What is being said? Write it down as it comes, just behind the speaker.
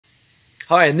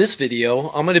Hi, in this video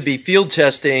I'm going to be field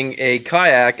testing a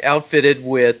kayak outfitted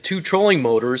with two trolling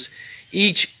motors,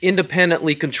 each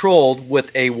independently controlled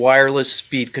with a wireless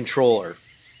speed controller.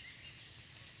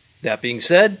 That being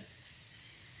said,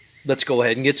 let's go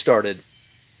ahead and get started.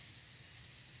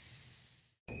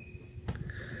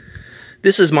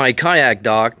 This is my kayak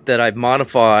dock that I've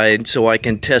modified so I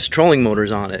can test trolling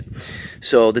motors on it.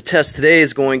 So the test today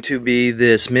is going to be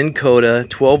this Minn Kota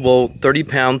 12 volt 30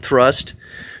 pound thrust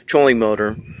trolling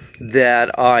motor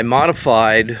that I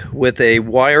modified with a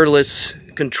wireless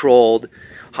controlled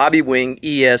hobby wing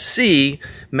ESC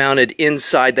mounted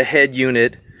inside the head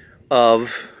unit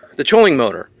of the trolling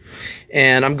motor.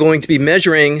 And I'm going to be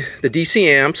measuring the DC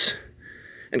amps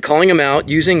and calling them out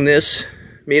using this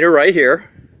meter right here.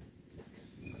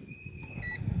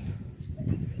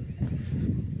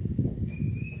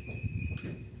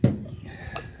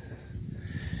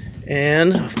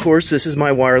 And of course, this is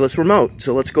my wireless remote.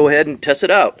 So let's go ahead and test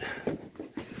it out.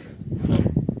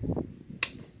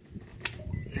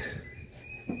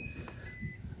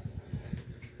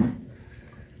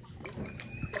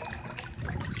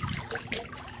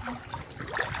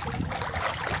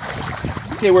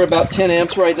 Okay, we're about 10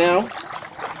 amps right now.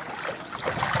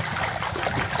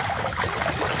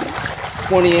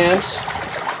 20 amps.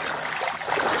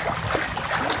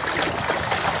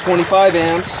 25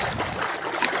 amps.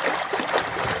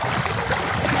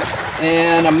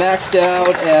 And I'm maxed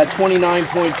out at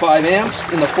 29.5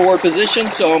 amps in the forward position,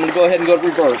 so I'm going to go ahead and go to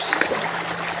reverse.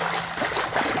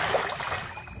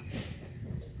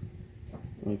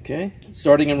 Okay,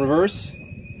 starting in reverse.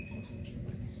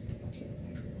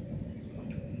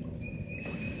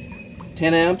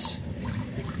 10 amps.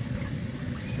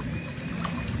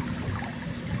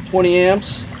 20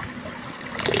 amps.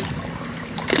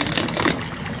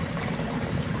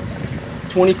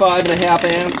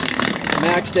 25.5 amps.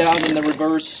 Maxed out in the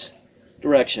reverse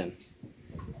direction.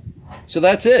 So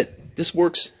that's it. This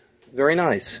works very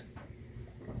nice.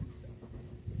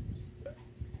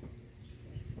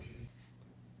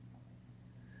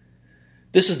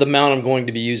 This is the mount I'm going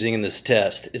to be using in this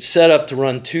test. It's set up to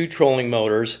run two trolling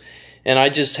motors, and I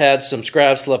just had some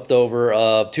scraps left over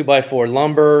of 2x4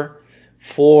 lumber,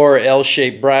 4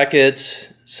 L-shaped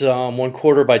brackets, some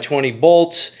 1/4 by 20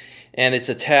 bolts, and it's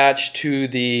attached to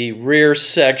the rear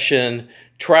section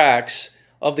tracks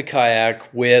of the kayak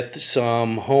with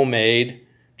some homemade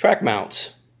track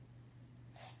mounts.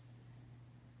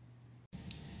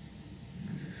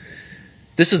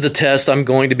 This is the test I'm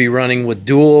going to be running with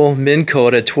dual Minn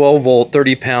Kota 12 volt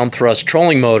 30 pound thrust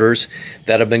trolling motors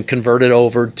that have been converted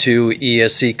over to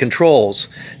ESC controls.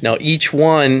 Now each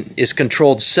one is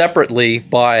controlled separately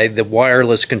by the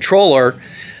wireless controller.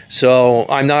 So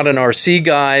I'm not an RC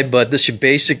guy, but this should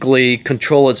basically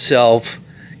control itself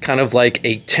kind of like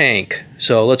a tank.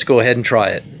 So let's go ahead and try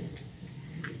it.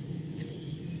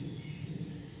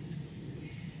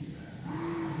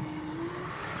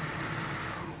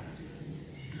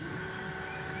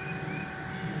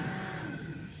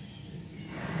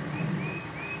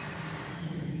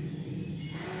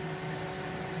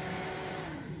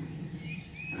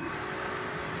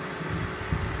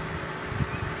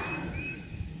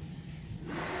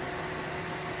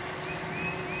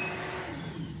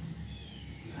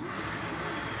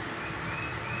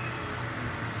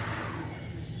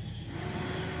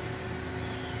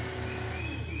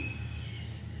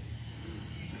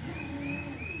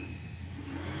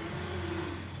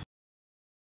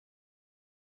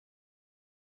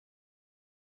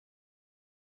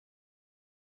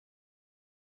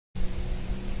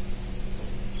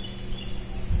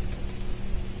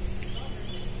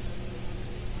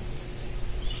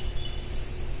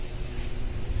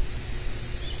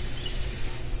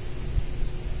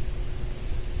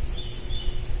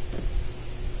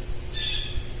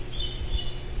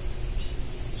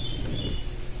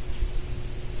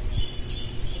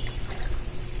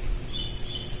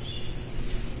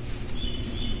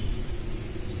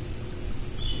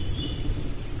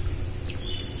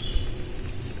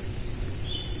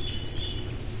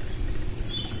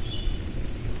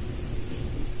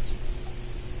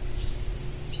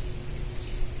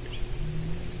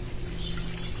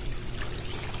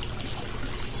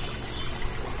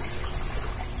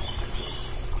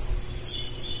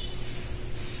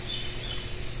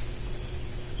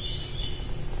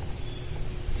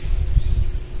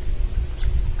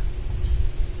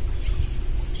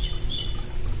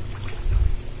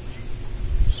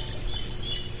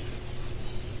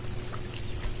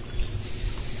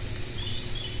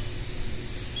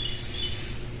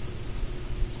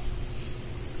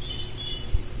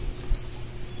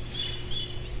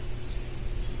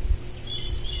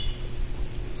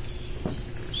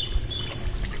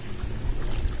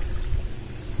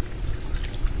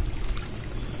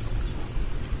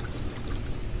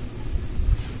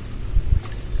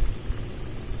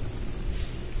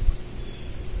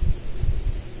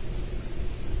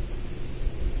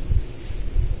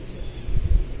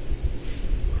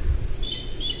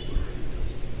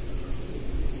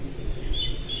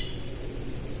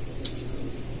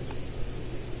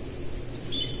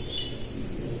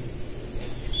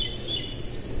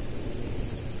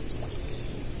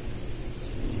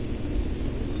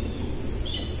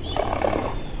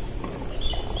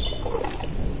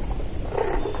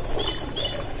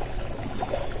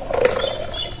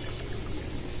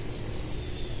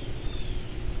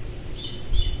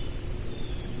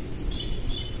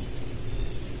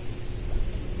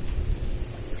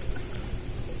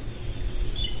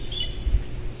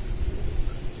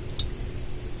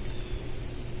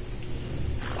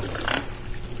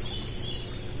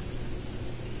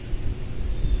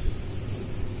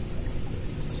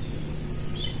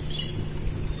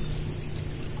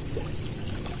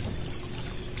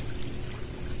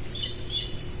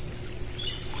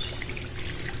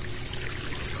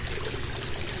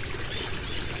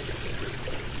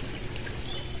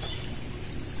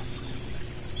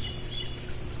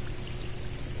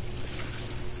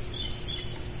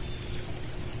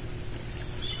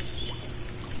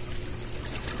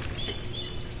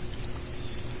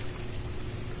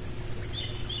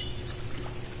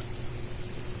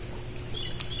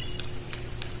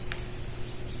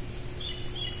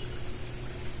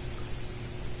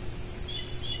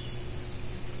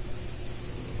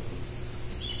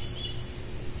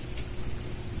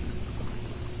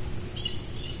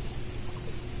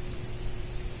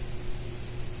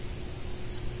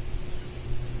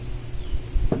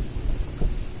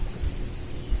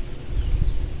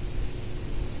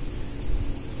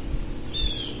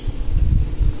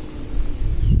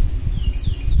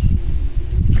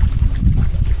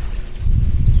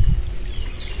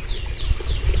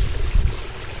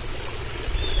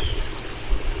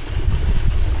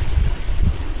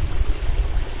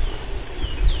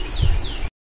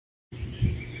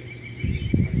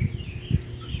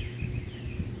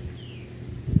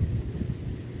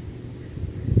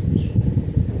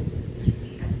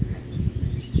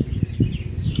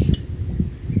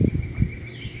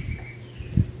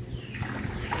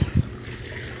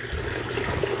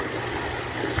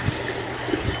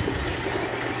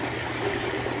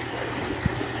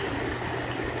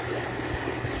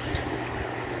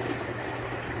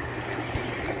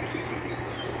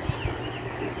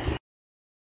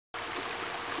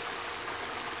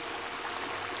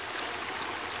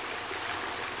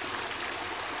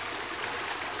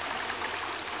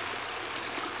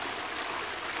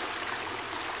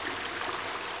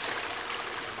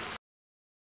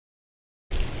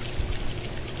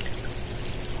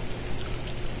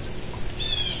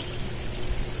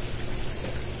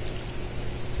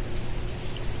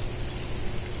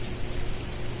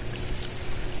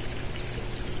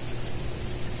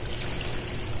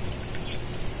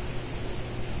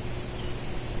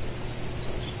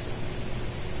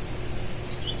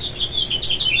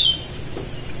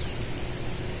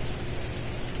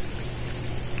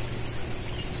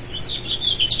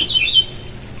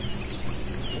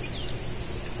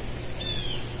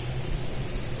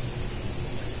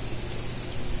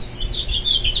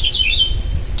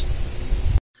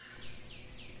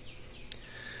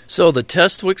 So the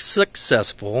test was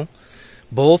successful.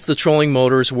 Both the trolling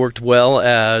motors worked well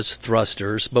as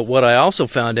thrusters, but what I also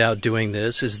found out doing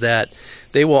this is that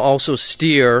they will also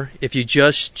steer if you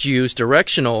just use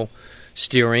directional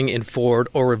steering in forward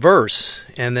or reverse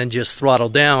and then just throttle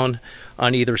down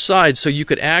on either side. So you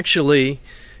could actually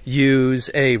use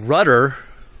a rudder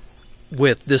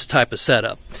with this type of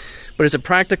setup. But is it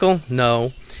practical?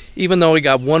 No. Even though we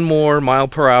got 1 more mile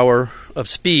per hour of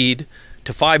speed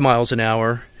to 5 miles an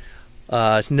hour,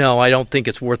 no, I don't think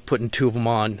it's worth putting 2 of them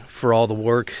on for all the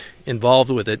work involved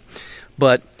with it.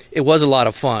 But it was a lot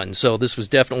of fun, so this was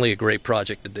definitely a great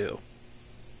project to do.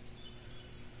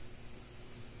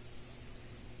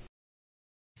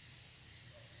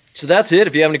 So that's it.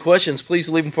 If you have any questions, please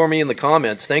leave them for me in the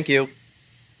comments. Thank you.